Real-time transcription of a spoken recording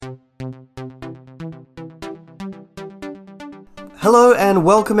Hello and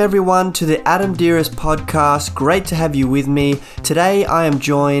welcome everyone to the Adam Dearest podcast. Great to have you with me. Today I am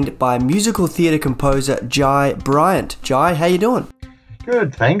joined by musical theatre composer Jai Bryant. Jai, how you doing?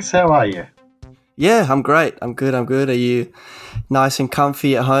 Good, thanks. How are you? Yeah, I'm great. I'm good. Are you nice and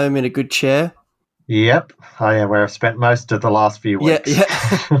comfy at home in a good chair? Yep, I am where I've spent most of the last few weeks.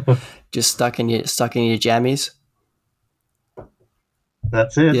 Yeah. Just stuck in your jammies.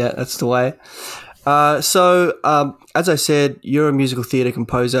 That's it. Yeah, that's the way. So, as I said, you're a musical theatre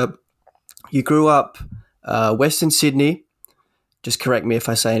composer. You grew up Western Sydney. Just correct me if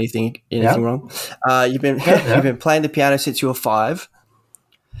I say anything wrong. You've been playing the piano since you were 5.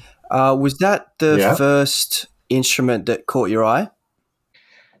 Was that the first instrument that caught your eye?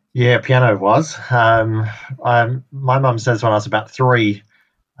 Yeah, piano was. My mum says when I was about 3,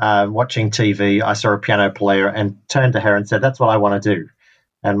 watching TV, I saw a piano player and turned to her and said, "That's what I want to do."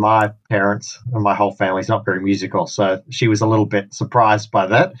 And my parents and my whole family's not very musical, so she was a little bit surprised by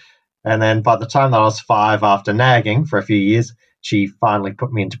that. And then by the time that I was 5, after nagging for a few years, she finally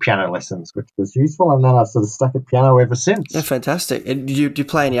put me into piano lessons, which was useful. And then I've sort of stuck at piano ever since. Yeah, fantastic. And do you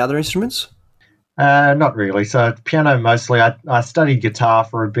play any other instruments? Not really. So piano mostly. I studied guitar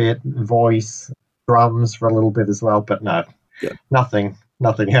for a bit, voice, drums for a little bit as well, but no, nothing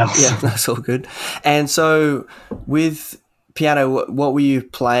else. Yeah, that's all good. And so with piano, what were you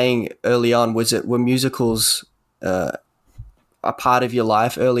playing early on? Were musicals a part of your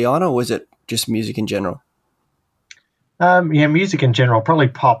life early on, or was it just music in general? Music in general, probably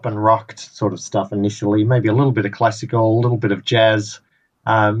pop and rock sort of stuff initially, maybe a little bit of classical, a little bit of jazz.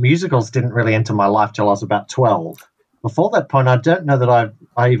 Musicals didn't really enter my life till I was about 12. Before that point, I don't know that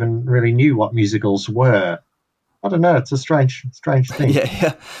I even really knew what musicals were. I don't know. It's a strange thing.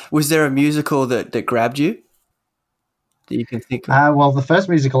 Yeah. Was there a musical that grabbed you that you can think of? Well, the first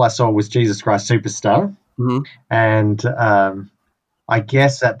musical I saw was Jesus Christ Superstar. Mm-hmm. And I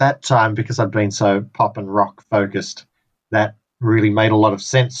guess at that time, because I'd been so pop and rock focused, that really made a lot of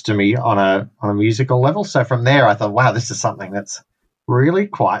sense to me on a musical level. So from there, I thought, wow, this is something that's really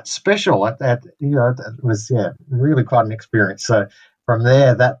quite special. That was really quite an experience. So from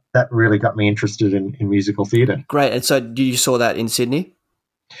there, that really got me interested in musical theatre. Great. And so you saw that in Sydney?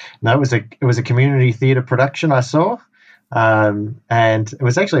 No, it was a community theatre production I saw, and it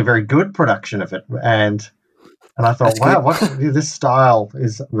was actually a very good production of it. And I thought, wow, this style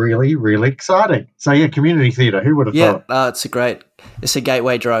is really, really exciting. So yeah, community theatre. Who would have thought? Yeah, it's a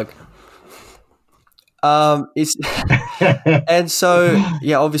gateway drug. And so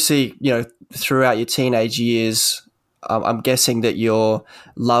obviously, throughout your teenage years, I'm guessing that your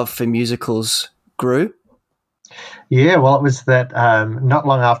love for musicals grew. Yeah, well, it was that not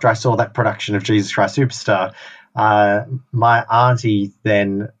long after I saw that production of Jesus Christ Superstar, my auntie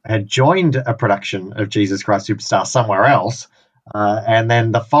then had joined a production of Jesus Christ Superstar somewhere else. And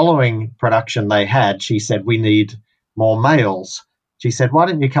then the following production they had, she said, "We need more males." She said, "Why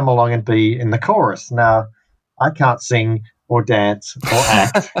don't you come along and be in the chorus?" Now, I can't sing or dance or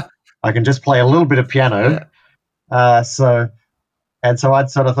act. I can just play a little bit of piano. Yeah. So I'd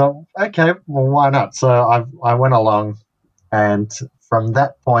sort of thought, okay, well, why not? So I went along, and from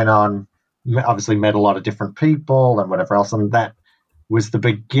that point on, obviously met a lot of different people and whatever else, and that was the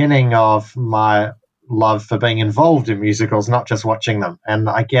beginning of my love for being involved in musicals, not just watching them. And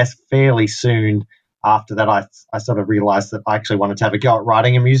I guess fairly soon after that, I sort of realized that I actually wanted to have a go at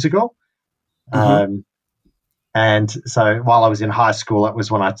writing a musical. Mm-hmm. And so while I was in high school, that was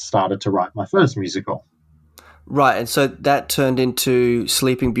when I started to write my first musical. Right, and so that turned into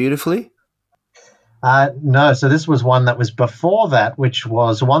Sleeping Beautifully? No, so this was one that was before that, which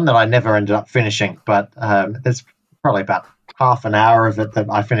was one that I never ended up finishing, but there's probably about half an hour of it that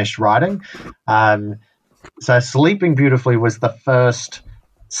I finished writing. So Sleeping Beautifully was the first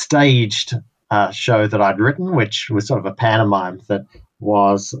staged show that I'd written, which was sort of a pantomime that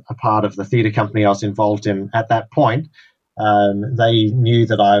was a part of the theatre company I was involved in at that point. They knew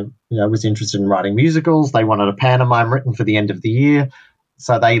that I was interested in writing musicals. They wanted a pantomime written for the end of the year.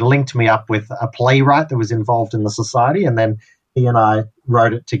 So they linked me up with a playwright that was involved in the society, and then he and I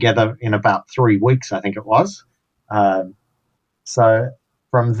wrote it together in about 3 weeks, I think it was. So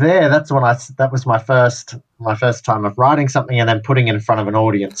from there, that was my first time of writing something and then putting it in front of an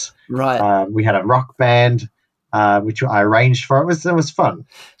audience. Right. We had a rock band, which I arranged for. It was fun.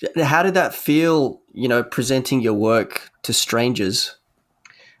 How did that feel, presenting your work to strangers?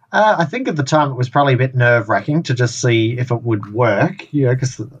 I think at the time it was probably a bit nerve-wracking to just see if it would work,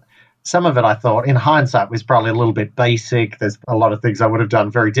 because some of it I thought, in hindsight, was probably a little bit basic. There's a lot of things I would have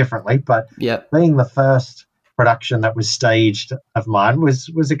done very differently, but being the first production that was staged of mine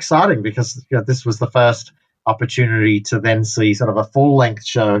was exciting because this was the first opportunity to then see sort of a full-length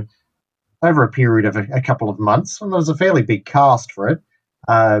show over a period of a couple of months, and there was a fairly big cast for it.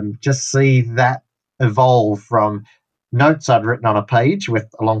 Just see that evolve from notes I'd written on a page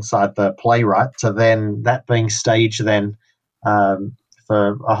alongside the playwright to then that being staged then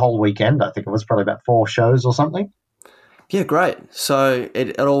for a whole weekend. I think it was probably about 4 shows or something. Yeah, great. So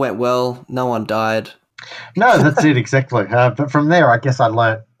it all went well. No one died. No, that's it exactly. But from there, I guess I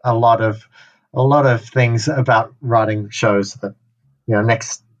learnt a lot of things about writing shows. That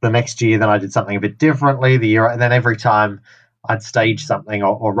the next year, then I did something a bit differently. The year, and then every time I'd stage something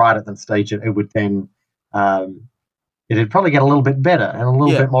or write it and stage it, it would then it'd probably get a little bit better and a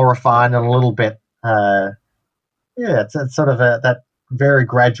little bit more refined and a little bit it's sort of that very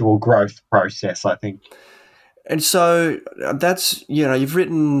gradual growth process, I think. And so that's, you've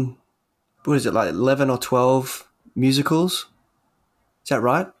written, what is it, like 11 or 12 musicals? Is that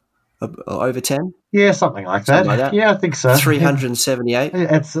right? Over 10? Yeah, something like that. Yeah, I think so. 378?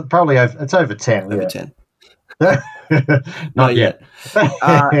 It's probably it's over 10. Over 10. Not yet.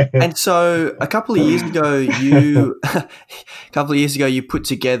 And so a couple of years ago, you put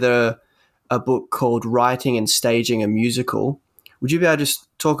together a book called Writing and Staging a Musical. Would you be able to just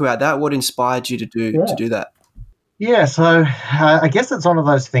talk about that? What inspired you to do that? Yeah, so I guess it's one of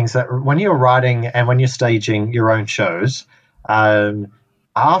those things that when you're writing and when you're staging your own shows,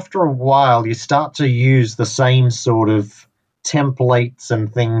 after a while you start to use the same sort of templates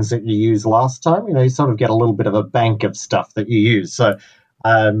and things that you used last time. You sort of get a little bit of a bank of stuff that you use. So,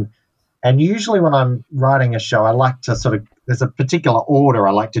 and usually when I'm writing a show, I like to there's a particular order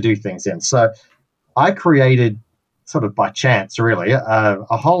I like to do things in. So I created sort of by chance, really, a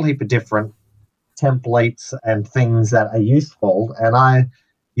whole heap of different templates and things that are useful, and I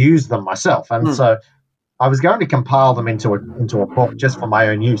use them myself. And so I was going to compile them into a book just for my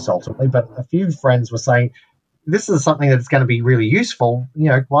own use ultimately, but a few friends were saying, this is something that's going to be really useful.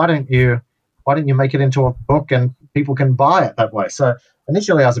 Why don't you make it into a book and people can buy it that way? So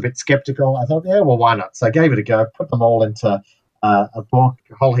initially I was a bit skeptical. I thought, yeah, well, why not? So I gave it a go, put them all into a book,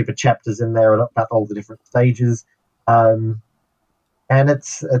 a whole heap of chapters in there about all the different stages. And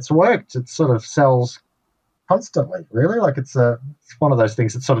it's worked. It sort of sells constantly, really. Like it's one of those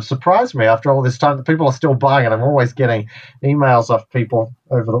things that sort of surprised me after all this time that people are still buying it. I'm always getting emails off people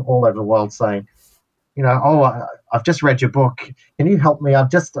all over the world saying, I've just read your book. Can you help me? I've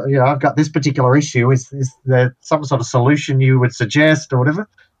got this particular issue. Is there some sort of solution you would suggest or whatever?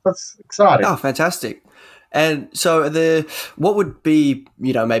 That's exciting. Oh, fantastic. And so what would be,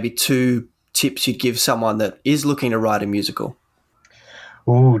 maybe 2 tips you'd give someone that is looking to write a musical?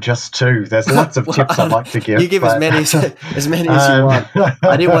 Oh, just 2. There's lots of tips I'd like to give. You give as many as you want.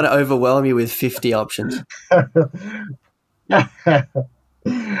 I didn't want to overwhelm you with 50 options.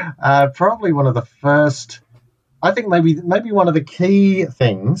 Probably one of the first, I think maybe one of the key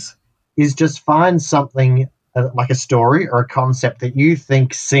things is just find something like a story or a concept that you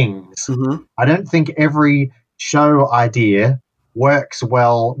think sings. Mm-hmm. I don't think every show idea works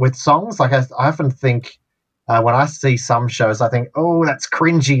well with songs. Like I often think when I see some shows, I think, oh, that's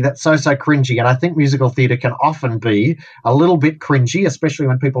cringy. That's so cringy. And I think musical theatre can often be a little bit cringy, especially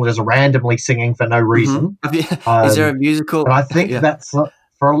when people are just randomly singing for no reason. Mm-hmm. Is there a musical? And I think that's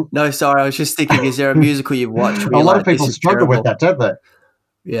no, sorry. I was just thinking, is there a musical you've watched? A lot of people struggle with that, don't they?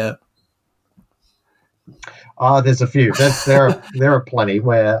 Yeah. There's a few. There are plenty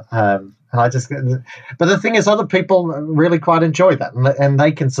where, and I just. But the thing is, other people really quite enjoy that, and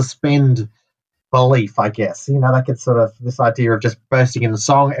they can suspend belief, I guess. They can sort of, this idea of just bursting in the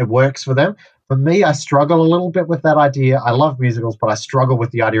song, it works for them. For me, I struggle a little bit with that idea. I love musicals, but I struggle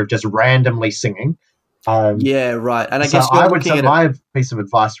with the idea of just randomly singing. Yeah, right. And I guess I would say my piece of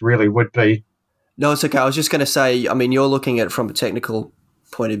advice really would be. No, it's okay. I was just going to say, I mean, you're looking at it from a technical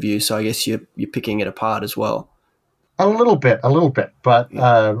point of view, so I guess you're picking it apart as well. A little bit, but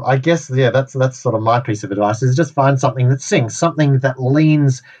I guess that's sort of my piece of advice is just find something that sings, something that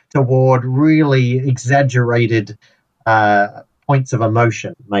leans toward really exaggerated points of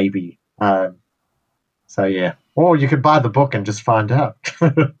emotion, maybe. So yeah, or you could buy the book and just find out.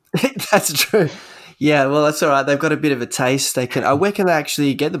 That's true. Yeah, well, that's all right. They've got a bit of a taste. They can. Where can they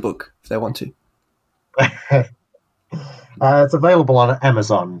actually get the book if they want to? It's available on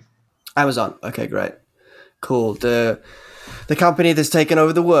Amazon. Amazon. Okay, great. Cool. The company that's taken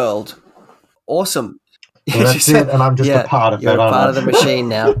over the world. Awesome. Well, that's it, and I'm just a part of you're it. You're a part of the machine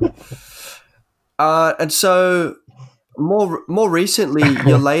now. And so more recently,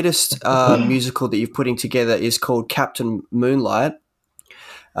 your latest musical that you're putting together is called Captain Moonlight.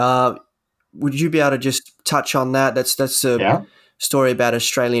 Would you be able to just touch on that? That's a story about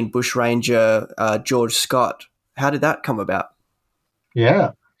Australian bushranger George Scott. How did that come about?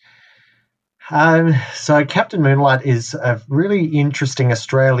 Yeah. So Captain Moonlight is a really interesting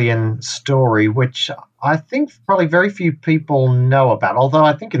Australian story, which I think probably very few people know about, although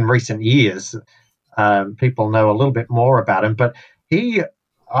I think in recent years people know a little bit more about him. But he,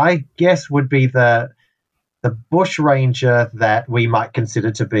 I guess, would be the bushranger that we might consider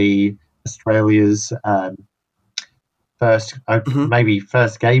to be Australia's first, maybe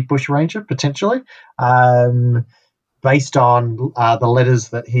first gay bushranger, potentially, based on the letters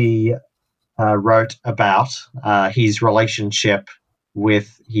that he wrote about his relationship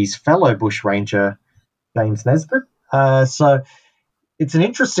with his fellow bushranger, James Nesbitt. So it's an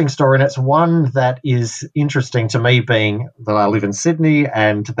interesting story, and it's one that is interesting to me, being that I live in Sydney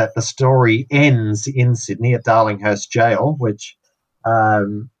and that the story ends in Sydney at Darlinghurst Jail, which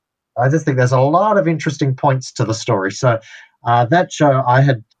I just think there's a lot of interesting points to the story. So that show,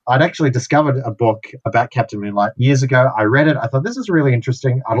 I'd actually discovered a book about Captain Moonlight years ago. I read it. I thought, this is really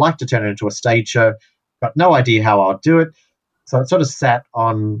interesting. I'd like to turn it into a stage show. Got no idea how I'd do it. So it sort of sat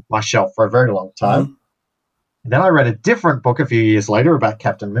on my shelf for a very long time. Mm-hmm. Then I read a different book a few years later about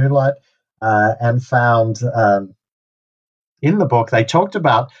Captain Moonlight and found in the book they talked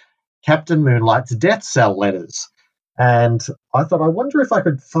about Captain Moonlight's death cell letters. And I thought, I wonder if I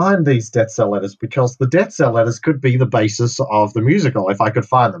could find these death cell letters, because the death cell letters could be the basis of the musical if I could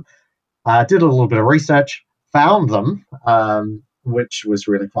find them. I did a little bit of research, found them, which was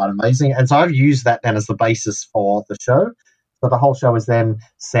really quite amazing. And so I've used that then as the basis for the show. So the whole show is then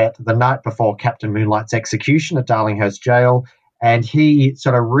set the night before Captain Moonlight's execution at Darlinghurst Jail, and he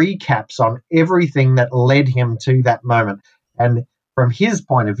sort of recaps on everything that led him to that moment. And from his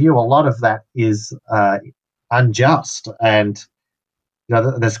point of view, a lot of that is unjust. And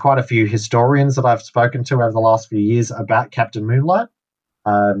there's quite a few historians that I've spoken to over the last few years about Captain Moonlight,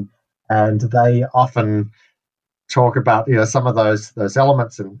 and they often talk about some of those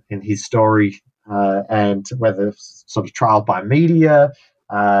elements in his story. And whether it's sort of trial by media,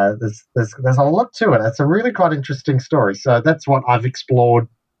 there's a lot to it. It's a really quite interesting story. So that's what I've explored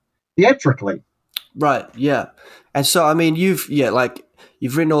theatrically. Right. Yeah. And so, I mean, you've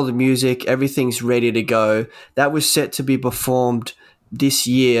written all the music, everything's ready to go. That was set to be performed this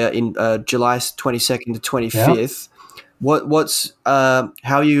year in July 22nd to 25th. Yeah.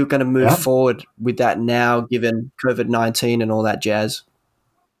 How are you going to move forward with that now, given COVID-19 and all that jazz?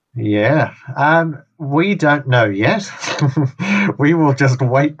 Yeah, we don't know yet. We will just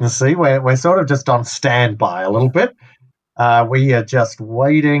wait and see. We're sort of just on standby a little bit. We are just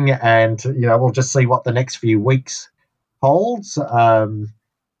waiting, and we'll just see what the next few weeks holds. And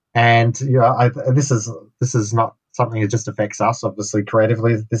this is not something that just affects us, obviously,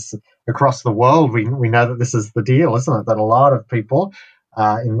 creatively. This across the world, we know that this is the deal, isn't it? That a lot of people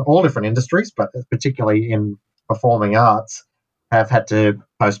in all different industries, but particularly in performing arts, have had to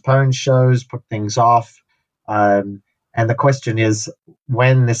postpone shows, put things off. And the question is,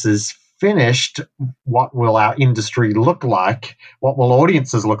 when this is finished, what will our industry look like? What will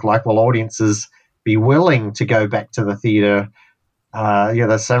audiences look like? Will audiences be willing to go back to the theatre?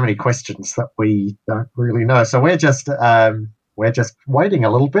 There's so many questions that we don't really know. So we're just waiting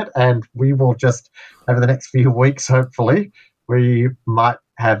a little bit, and we will just, over the next few weeks, hopefully, we might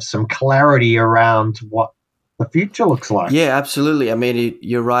have some clarity around what the future looks like. Yeah, absolutely. I mean,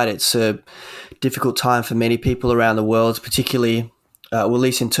 you're right. It's a difficult time for many people around the world, particularly, at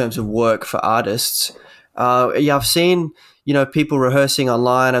least in terms of work for artists. I've seen, people rehearsing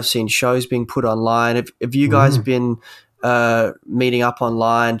online. I've seen shows being put online. Have you guys been meeting up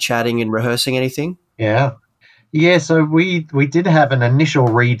online, chatting and rehearsing anything? Yeah. So we did have an initial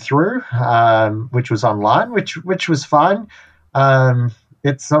read through, which was online, which was fine.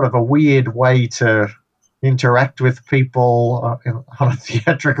 It's sort of a weird way to interact with people on a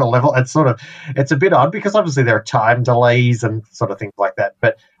theatrical level. It's a bit odd, because obviously there are time delays and sort of things like that.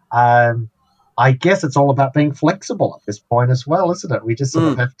 But I guess it's all about being flexible at this point as well, isn't it? We just sort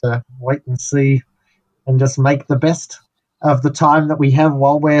of have to wait and see, and just make the best of the time that we have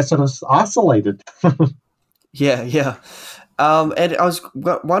while we're sort of isolated. Yeah. And I was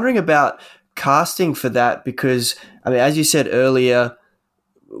wondering about casting for that, because, I mean, as you said earlier,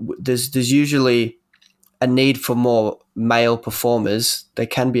 there's usually a need for more male performers. They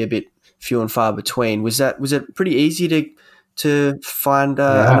can be a bit few and far between. Was it pretty easy to find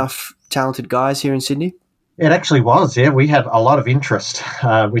enough talented guys here in Sydney? It actually was, yeah. We had a lot of interest,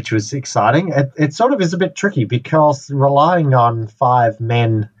 which was exciting. It sort of is a bit tricky, because relying on 5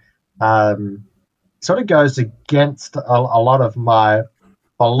 men sort of goes against a lot of my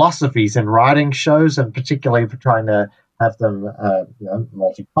philosophies in writing shows, and particularly for trying to have them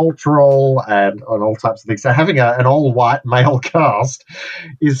multicultural and all types of things. So having an all-white male cast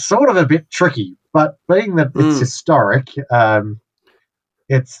is sort of a bit tricky. But being that it's historic,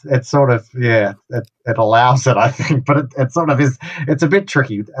 it's sort of it allows it, I think, but it sort of is. It's a bit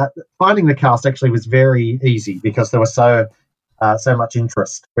tricky. Finding the cast actually was very easy because there was so much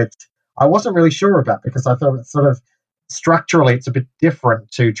interest, which I wasn't really sure about because I thought it's sort of structurally it's a bit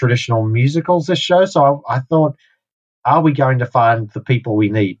different to traditional musicals. This show, so I thought, are we going to find the people we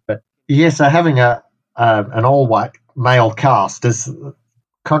need? But so having an all white male cast is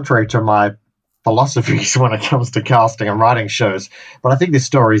contrary to my philosophies when it comes to casting and writing shows. But I think this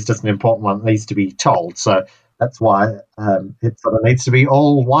story is just an important one that needs to be told. So that's why it sort of needs to be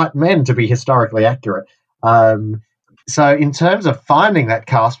all white men to be historically accurate. So in terms of finding that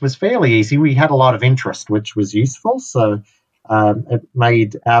cast was fairly easy. We had a lot of interest, which was useful. So it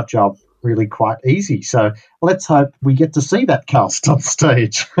made our job really quite easy. So let's hope we get to see that cast on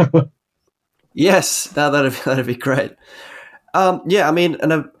stage. Yes, that'd be great. I mean,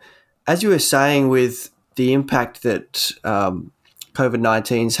 and as you were saying, with the impact that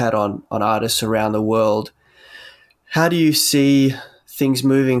COVID-19's had on artists around the world, how do you see things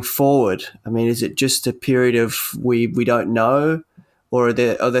moving forward? I mean, is it just a period of we don't know, or are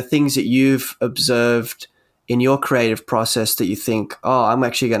there things that you've observed in your creative process that you think, oh, I'm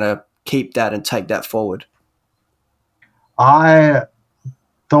actually going to keep that and take that forward? I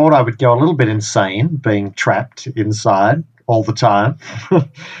thought I would go a little bit insane being trapped inside all the time,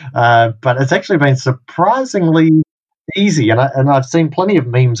 but it's actually been surprisingly easy. And I've seen plenty of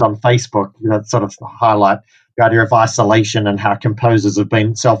memes on Facebook, that sort of highlight the idea of isolation and how composers have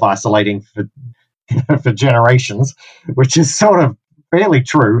been self-isolating for generations, which is sort of fairly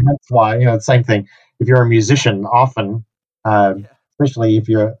true. That's why, the same thing. If you're a musician, often, especially if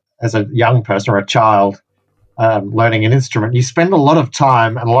you're as a young person or a child learning an instrument, you spend a lot of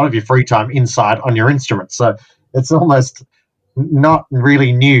time and a lot of your free time inside on your instrument. So it's almost not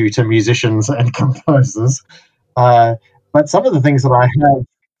really new to musicians and composers. But some of the things that I have,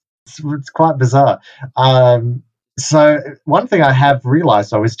 it's quite bizarre. So one thing I have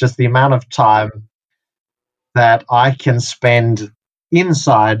realized, though, is just the amount of time that I can spend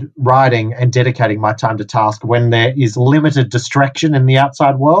inside writing and dedicating my time to task when there is limited distraction in the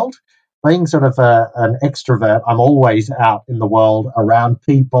outside world. Being sort of an extrovert, I'm always out in the world around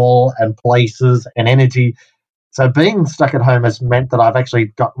people and places and energy. So being stuck at home has meant that I've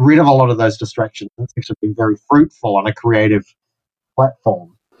actually got rid of a lot of those distractions. It's actually been very fruitful on a creative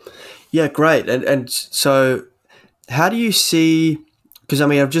platform. Yeah, great. And so how do you see, because I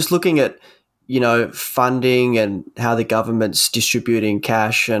mean, I'm just looking at, funding and how the government's distributing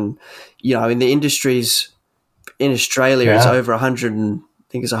cash, and, in the industries in Australia, it's over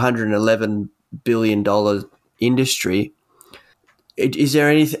 $111 billion industry. Is there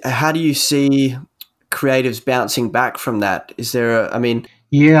anything, how do you see creatives bouncing back from that? Is there I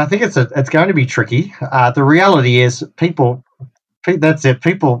think it's going to be tricky. The reality is that's it.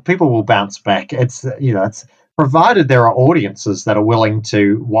 People will bounce back. It's provided there are audiences that are willing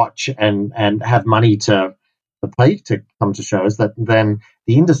to watch and have money to pay to come to shows, that then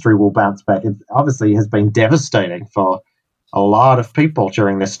the industry will bounce back. It obviously has been devastating for a lot of people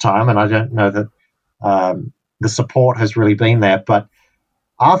during this time, and I don't know that the support has really been there. But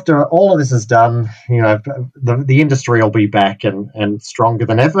after all of this is done, the industry will be back and stronger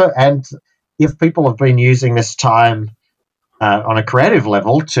than ever. And if people have been using this time on a creative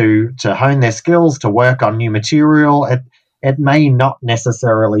level to hone their skills, to work on new material, it may not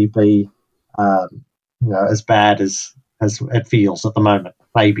necessarily be as bad as it feels at the moment.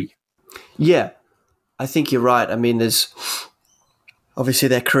 Maybe. Yeah, I think you're right. I mean, there's obviously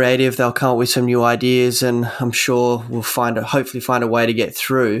they're creative; they'll come up with some new ideas, and I'm sure we'll hopefully find a way to get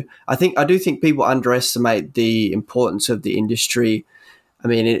through. I do think people underestimate the importance of the industry. I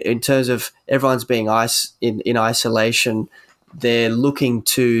mean, in terms of everyone's being in isolation, they're looking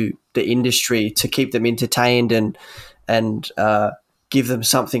to the industry to keep them entertained and give them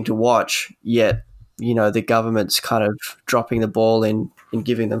something to watch. Yet, the government's kind of dropping the ball in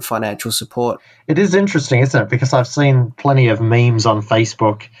giving them financial support. It is interesting, isn't it? Because I've seen plenty of memes on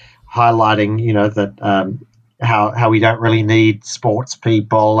Facebook highlighting, that how we don't really need sports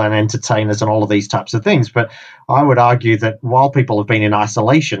people and entertainers and all of these types of things. But I would argue that while people have been in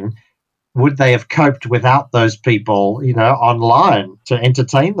isolation, would they have coped without those people, online to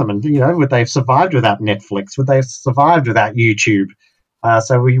entertain them? And, would they have survived without Netflix? Would they have survived without YouTube?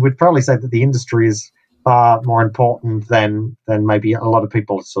 So we would probably say that the industry is far more important than maybe a lot of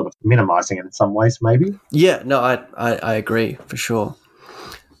people are sort of minimizing it in some ways, maybe. Yeah, no, I agree for sure.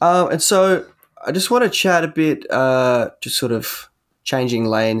 And so I just want to chat a bit, just sort of changing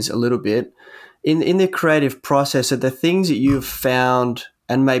lanes a little bit. In the creative process, are the things that you've found,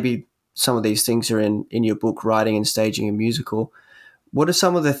 and maybe some of these things are in your book, Writing and Staging a Musical, what are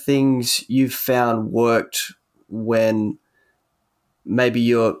some of the things you've found worked when maybe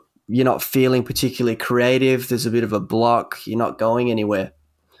you're not feeling particularly creative, there's a bit of a block, you're not going anywhere?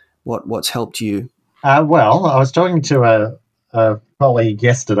 What's helped you? Well, I was talking to a colleague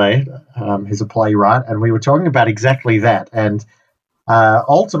yesterday who's a playwright, and we were talking about exactly that. And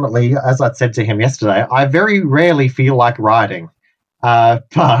ultimately, as I said to him yesterday, I very rarely feel like writing,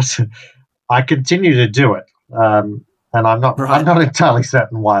 but I continue to do it. And I'm not entirely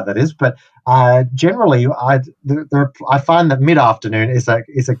certain why that is, but generally, I find that mid-afternoon is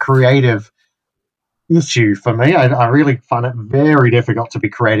a creative issue for me. I really find it very difficult to be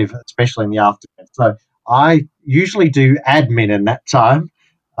creative, especially in the afternoon. So I usually do admin in that time,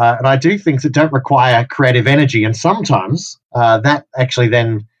 and I do things that don't require creative energy. And sometimes that actually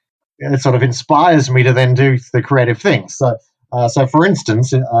then it sort of inspires me to then do the creative things. So for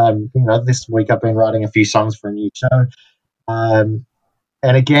instance, this week I've been writing a few songs for a new show. And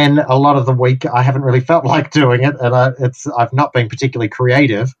again, a lot of the week I haven't really felt like doing it, and I've not been particularly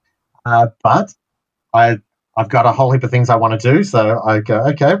creative. But I've got a whole heap of things I want to do. So I go,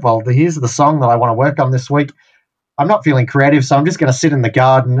 okay, well, here's the song that I want to work on this week. I'm not feeling creative, so I'm just going to sit in the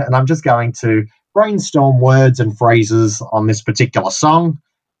garden and I'm just going to brainstorm words and phrases on this particular song,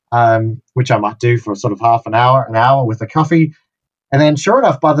 which I might do for sort of half an hour with a coffee. And then sure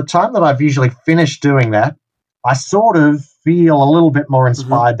enough, by the time that I've usually finished doing that, I sort of feel a little bit more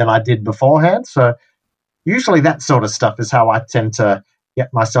inspired than I did beforehand. So usually that sort of stuff is how I tend to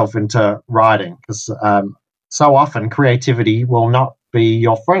get myself into writing, because so often creativity will not be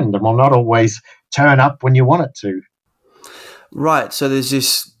your friend and will not always turn up when you want it to. Right. So there's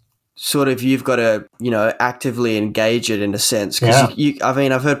this sort of, you've got to, actively engage it in a sense. Because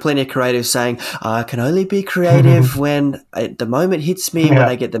I've heard plenty of creatives saying, I can only be creative when the moment hits me, when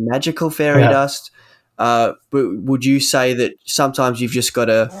I get the magical fairy dust. But would you say that sometimes you've just got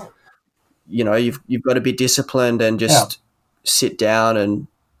to, you've got to be disciplined and just sit down and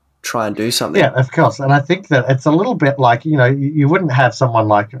try and do something? Yeah, of course. And I think that it's a little bit like, you wouldn't have someone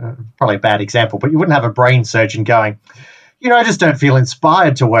like, probably a bad example, but you wouldn't have a brain surgeon going, I just don't feel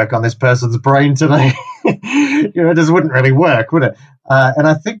inspired to work on this person's brain today. It just wouldn't really work, would it? And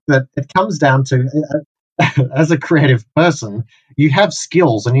I think that it comes down to, as a creative person, you have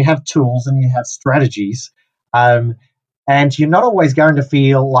skills and you have tools and you have strategies, and you're not always going to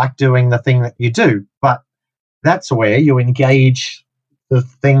feel like doing the thing that you do, but that's where you engage the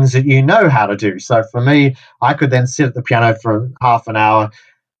things that you know how to do. So for me, I could then sit at the piano for half an hour,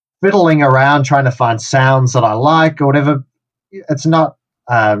 fiddling around, trying to find sounds that I like or whatever. It's not,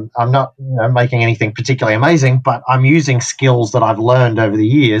 I'm not making anything particularly amazing, but I'm using skills that I've learned over the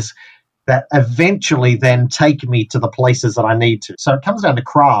years that eventually then take me to the places that I need to. So it comes down to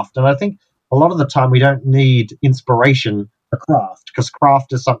craft. And I think a lot of the time we don't need inspiration for craft, because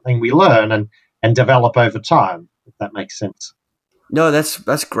craft is something we learn and develop over time, if that makes sense. No,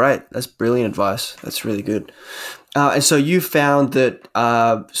 that's great. That's brilliant advice. That's really good. And so you found that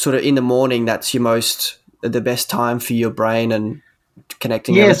sort of in the morning, that's the best time for your brain and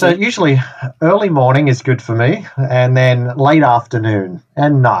connecting everything? So usually early morning is good for me, and then late afternoon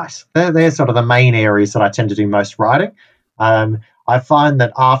and night. They're sort of the main areas that I tend to do most writing. I find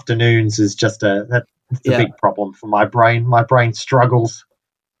that afternoons is just a big problem for my brain. My brain struggles.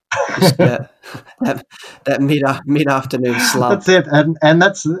 that mid-afternoon slump. That's it, and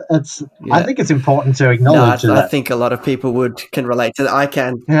that's I think it's important to acknowledge that. I think a lot of people can relate to that. I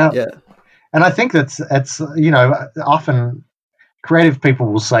can. Yeah. And I think it's often creative people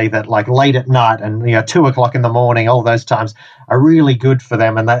will say that like late at night and 2:00 in the morning, all those times are really good for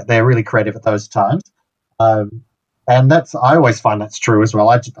them, and that they're really creative at those times. And I always find that's true as well.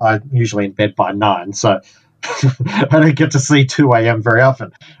 I'm usually in bed by 9, so I don't get to see 2 a.m. very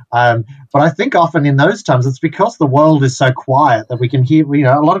often. But I think often in those times it's because the world is so quiet that we can hear,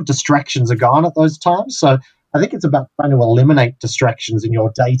 a lot of distractions are gone at those times. So I think it's about trying to eliminate distractions in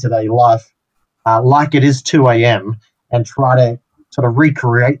your day-to-day life, like it is 2 a.m., and try to sort of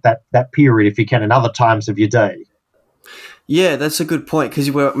recreate that period if you can in other times of your day. Yeah, that's a good point, because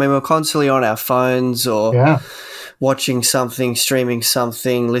we're constantly on our phones or watching something, streaming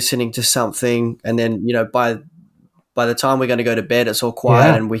something, listening to something, and then by the time we're going to go to bed, it's all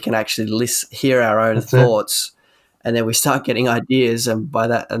quiet and we can actually hear our own thoughts, and then we start getting ideas, and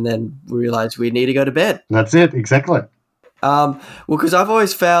then we realize we need to go to bed. That's it, exactly. Well, because I've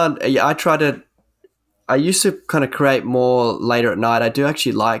always found I used to kind of create more later at night. I do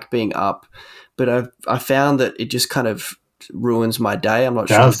actually like being up, but I found that it just kind of ruins my day. I'm not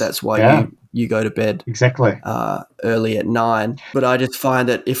sure if that's why you go to bed exactly early at 9. But I just find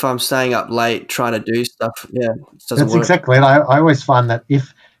that if I'm staying up late trying to do stuff, it doesn't that's work. exactly it. I always find that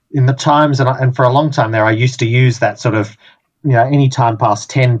if in the times and for a long time there, I used to use that sort of, any time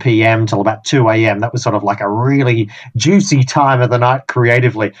past 10 p.m. till about 2 a.m. That was sort of like a really juicy time of the night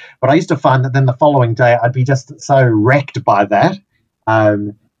creatively. But I used to find that then the following day I'd be just so wrecked by that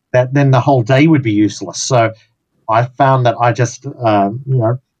that then the whole day would be useless. So I found that I just,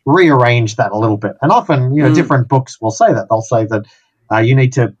 rearrange that a little bit. And often, different books will say that. They'll say that you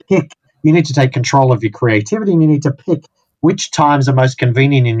need to take control of your creativity, and you need to pick which times are most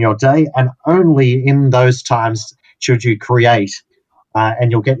convenient in your day, and only in those times should you create,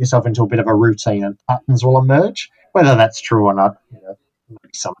 and you'll get yourself into a bit of a routine, and patterns will emerge. Whether that's true or not,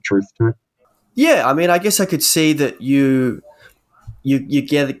 maybe some truth to it. Yeah, I mean, I guess I could see that you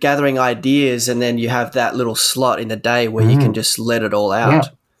gathering ideas, and then you have that little slot in the day where you can just let it all out. Yeah.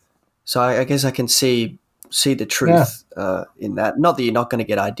 So I guess I can see the truth in that. Not that you're not going to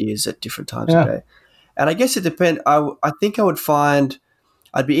get ideas at different times of day. And I guess it depends. I think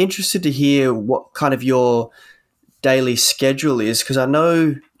I'd be interested to hear what kind of your daily schedule is, because I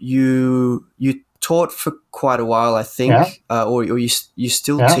know you taught for quite a while, I think, or you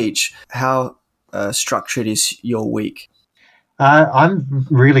still teach. How structured is your week? I'm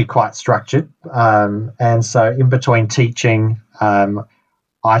really quite structured, and so in between teaching,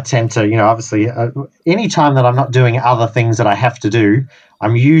 I tend to, obviously, any time that I'm not doing other things that I have to do,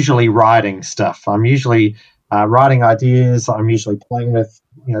 I'm usually writing stuff. I'm usually writing ideas. I'm usually playing with,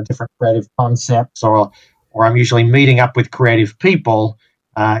 different creative concepts, or I'm usually meeting up with creative people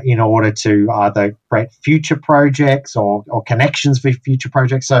in order to either create future projects or connections with future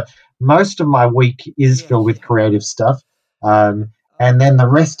projects. So most of my week is filled with creative stuff. And then the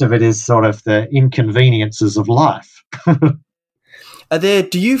rest of it is sort of the inconveniences of life.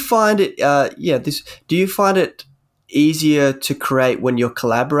 Do you find it? Do you find it easier to create when you're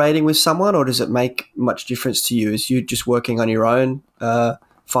collaborating with someone, or does it make much difference to you? Is you just working on your own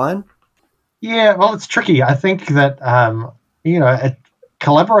fine? Yeah, well, it's tricky. I think that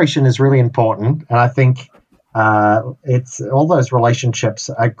collaboration is really important, and I think it's all those relationships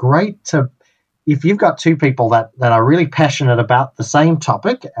are great to. If you've got two people that are really passionate about the same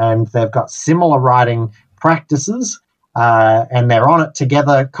topic, and they've got similar writing practices, and they're on it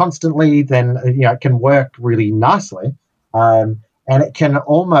together constantly, then it can work really nicely. And it can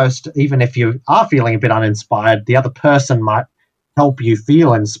almost, even if you are feeling a bit uninspired, the other person might help you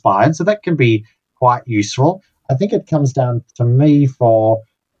feel inspired. So that can be quite useful. I think it comes down to me for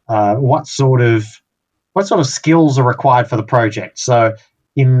what sort of skills are required for the project. So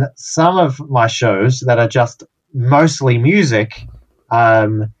in some of my shows that are just mostly music,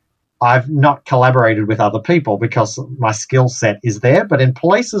 I've not collaborated with other people because my skill set is there. But in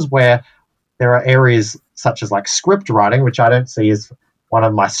places where there are areas such as like script writing, which I don't see as one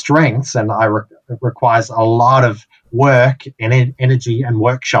of my strengths, and it requires a lot of work and energy and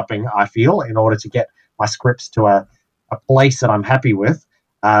workshopping, I feel, in order to get my scripts to a place that I'm happy with.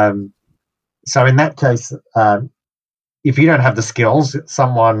 So in that case, if you don't have the skills,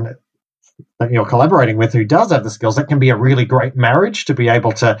 someone that you're collaborating with who does have the skills, that can be a really great marriage to be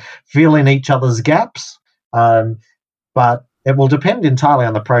able to fill in each other's gaps. But it will depend entirely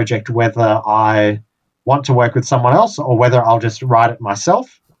on the project whether I want to work with someone else or whether I'll just write it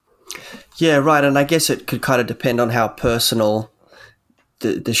myself. Yeah, right. And I guess it could kind of depend on how personal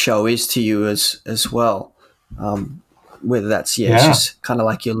the show is to you as well. Whether that's it's just kind of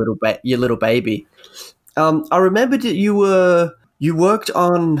like your little baby. I remember that you worked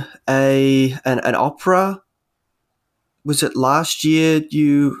on an opera. Was it last year?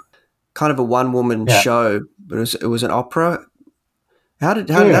 You kind of a one woman show, but it was an opera. How did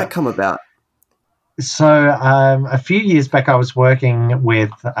that come about? So a few years back, I was working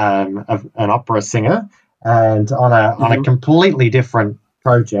with an opera singer, and on a completely different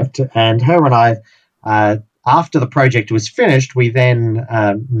project. And her and I, after the project was finished, we then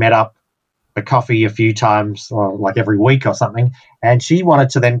met up for coffee a few times, or like every week or something. And she wanted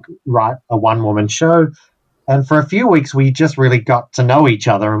to then write a one-woman show. And for a few weeks, we just really got to know each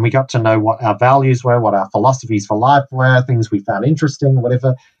other, and we got to know what our values were, what our philosophies for life were, things we found interesting,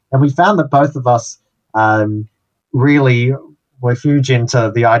 whatever. And we found that both of us really were huge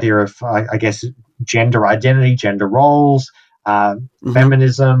into the idea of, I guess, gender identity, gender roles,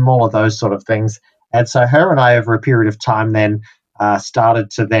 feminism, all of those sort of things. And so her and I, over a period of time, then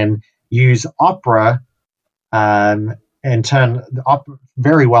started to then use opera and turn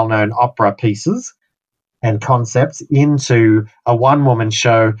very well-known opera pieces and concepts into a one-woman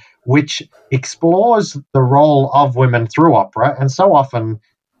show which explores the role of women through opera. And so often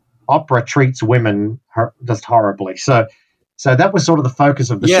opera treats women just horribly. So that was sort of the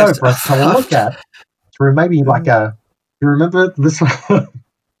focus of the show Yes. for us to look at through maybe like you remember this one?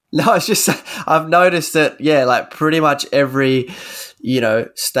 No, it's just I've noticed that, yeah, like pretty much every,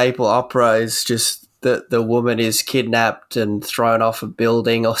 staple opera is just the woman is kidnapped and thrown off a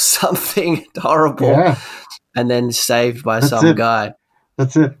building or something horrible, and then saved by some guy.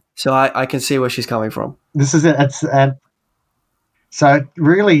 That's it. So I can see where she's coming from. This is it. So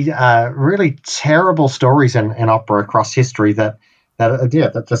really, really terrible stories in opera across history that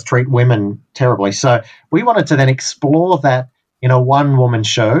just treat women terribly. So we wanted to then explore that in a one-woman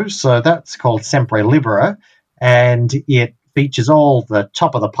show. So that's called Sempre Libera, and it features all the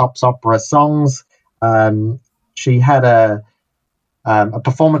top of the pops opera songs. She had a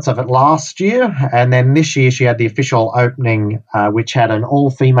performance of it last year, and then this year she had the official opening, which had an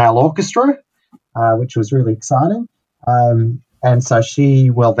all-female orchestra, which was really exciting. And so she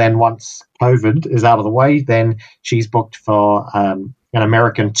will then, once COVID is out of the way, then she's booked for an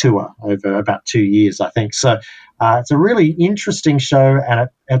American tour over about 2 years, I think. So it's a really interesting show, and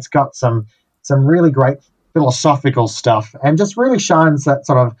it's got some really great philosophical stuff, and just really shines that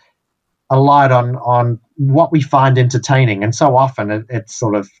sort of a light on what we find entertaining. And so often it's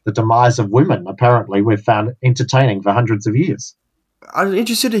sort of the demise of women, apparently, we've found entertaining for hundreds of years. I'm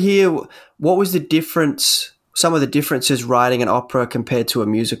interested to hear what was the difference, some of the differences writing an opera compared to a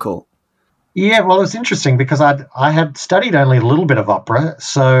musical. Yeah, well, it's interesting because I had studied only a little bit of opera,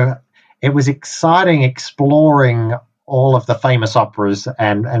 so it was exciting exploring all of the famous operas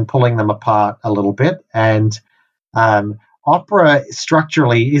and pulling them apart a little bit. And opera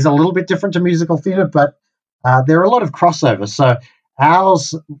structurally is a little bit different to musical theatre, but there are a lot of crossovers. So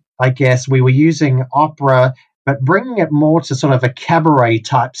ours, I guess, we were using opera, but bringing it more to sort of a cabaret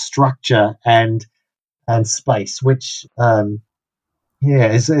type structure and space, which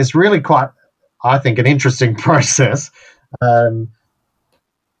is really quite, I think, an interesting process.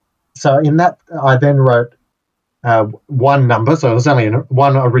 So in that, I then wrote one number. So there's only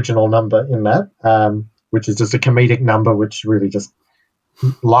one original number in that, which is just a comedic number, which really just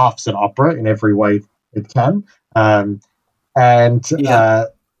laughs at opera in every way it can.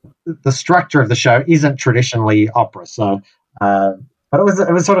 The structure of the show isn't traditionally opera. So, but it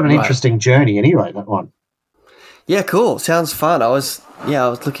was sort of an interesting journey anyway, that one. Yeah, cool. Sounds fun. I was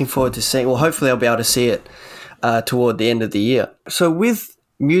looking forward to seeing. Well, hopefully I'll be able to see it toward the end of the year. So with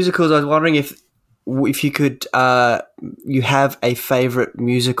musicals, I was wondering if you could, you have a favorite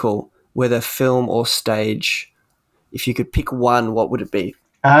musical, whether film or stage. If you could pick one, what would it be?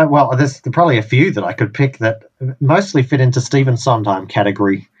 Well, there's probably a few that I could pick that mostly fit into Stephen Sondheim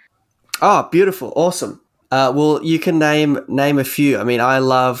category. Oh, beautiful. Awesome. Well, you can name a few. I mean, I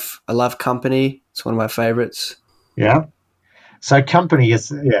love Company. It's one of my favorites. Yeah. So Company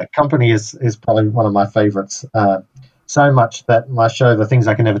is probably one of my favorites. So much that my show, The Things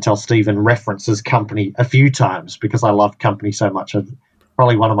I Can Never Tell Stephen, references Company a few times because I love Company so much.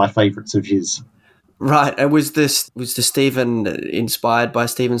 Probably one of my favorites of his. Right. And was the Stephen inspired by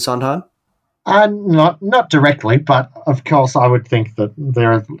Stephen Sondheim? Not directly, but of course I would think that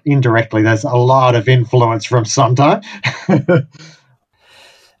there's a lot of influence from Sondheim.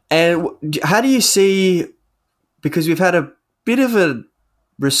 And how do you see, because we've had a bit of a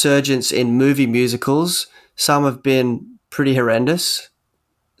resurgence in movie musicals, some have been pretty horrendous,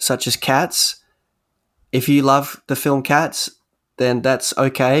 such as Cats. If you love the film Cats, then that's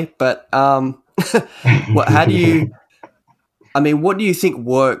okay. But what do you think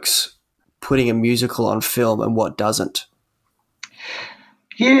works putting a musical on film and what doesn't?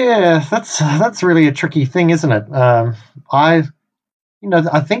 Yeah, that's really a tricky thing, isn't it? I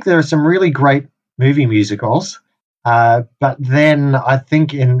think there are some really great movie musicals, but then I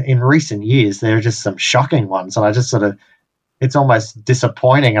think in recent years there are just some shocking ones, and I just sort of, it's almost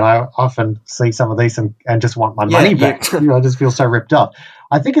disappointing, and I often see some of these and just want my money back. I just feel so ripped off.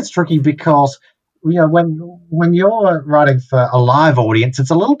 I think it's tricky because when you're writing for a live audience, it's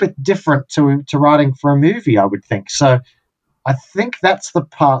a little bit different to writing for a movie, I would think. So I think that's the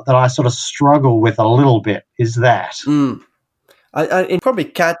part that I sort of struggle with a little bit, is that. And probably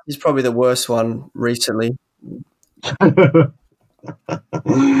Cat is probably the worst one recently.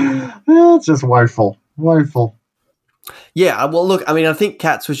 It's just woeful. Yeah, well, look, I mean, I think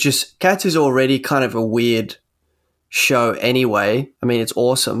Cats is already kind of a weird show anyway. I mean, it's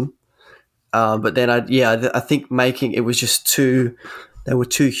awesome. But then I think making it was just they were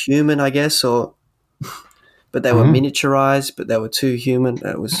too human, I guess, or but they were miniaturized, but they were too human.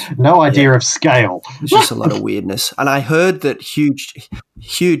 It was no idea of scale. It was just a lot of weirdness. And I heard that Hugh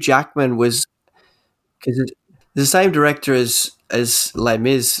Jackman was, because it's the same director as Les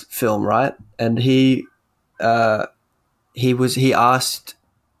Mis film, right? And he asked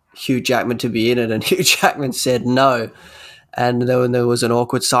Hugh Jackman to be in it, and Hugh Jackman said no. And then there was an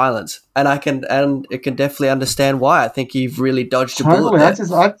awkward silence, and it can definitely understand why. I think you've really dodged a bullet there.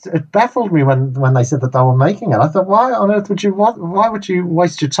 It baffled me when they said that they were making it. I thought, why on earth would you why would you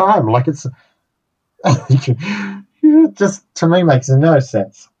waste your time? Like, it's just, to me, makes no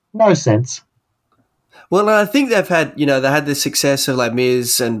sense. No sense. Well, I think they had the success of Les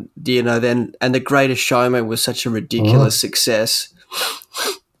Mis, and and The Greatest Showman was such a ridiculous success.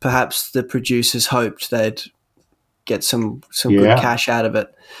 Perhaps the producers hoped they'd get some good cash out of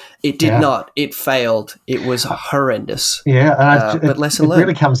it. It did not. It failed. It was horrendous. Yeah, but lesson learned. It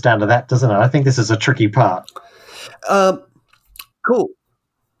really comes down to that, doesn't it? I think this is a tricky part. Cool.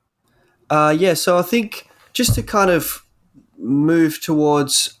 So I think just to kind of move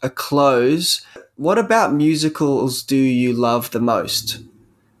towards a close, what about musicals do you love the most?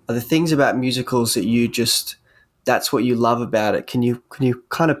 Are the things about musicals that that's what you love about it? Can you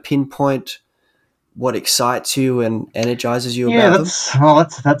kind of pinpoint what excites you and energizes you about them?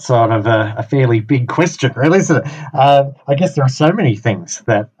 That's sort of a fairly big question, really, isn't it? I guess there are so many things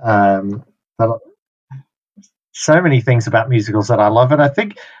so many things about musicals that I love, and I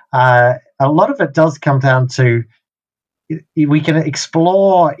think a lot of it does come down to we can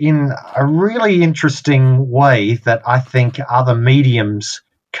explore in a really interesting way that I think other mediums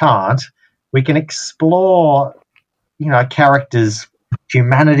can't. We can explore, characters'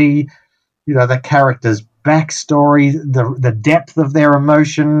 humanity, the characters' backstory, the depth of their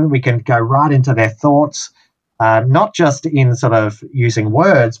emotion. We can go right into their thoughts, not just in sort of using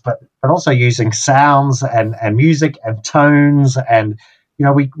words, but also using sounds and music and tones. And,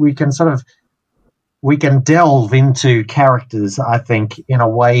 we can delve into characters, I think, in a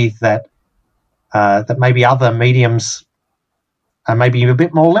way that maybe other mediums are maybe a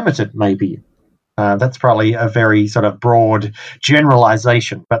bit more limited, maybe. That's probably a very sort of broad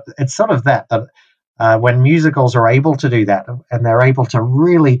generalization, but it's sort of that when musicals are able to do that, and they're able to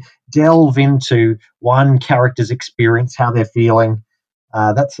really delve into one character's experience, how they're feeling,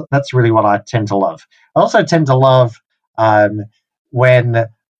 that's really what I tend to love. I also tend to love when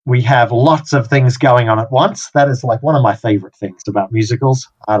we have lots of things going on at once. That is like one of my favorite things about musicals.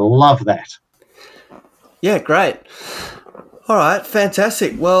 I love that. Yeah, great. All right,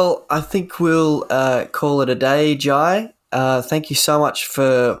 fantastic. Well, I think we'll call it a day, Jai. Thank you so much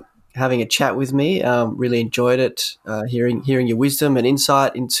for having a chat with me. Really enjoyed it, hearing your wisdom and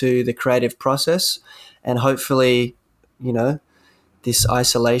insight into the creative process, and hopefully, this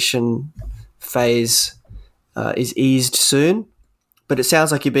isolation phase is eased soon. But it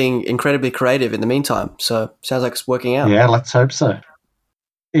sounds like you're being incredibly creative in the meantime. So sounds like it's working out. Yeah, let's hope so.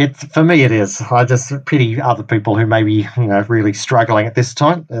 For me, it is. I just pity other people who may be, really struggling at this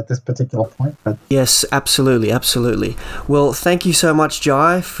particular point. But yes, absolutely. Well, thank you so much,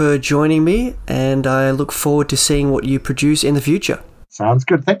 Jai, for joining me, and I look forward to seeing what you produce in the future. Sounds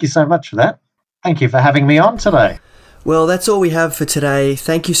good. Thank you so much for that. Thank you for having me on today. Well, that's all we have for today.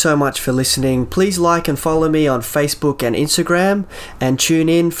 Thank you so much for listening. Please like and follow me on Facebook and Instagram, and tune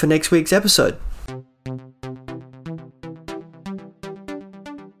in for next week's episode.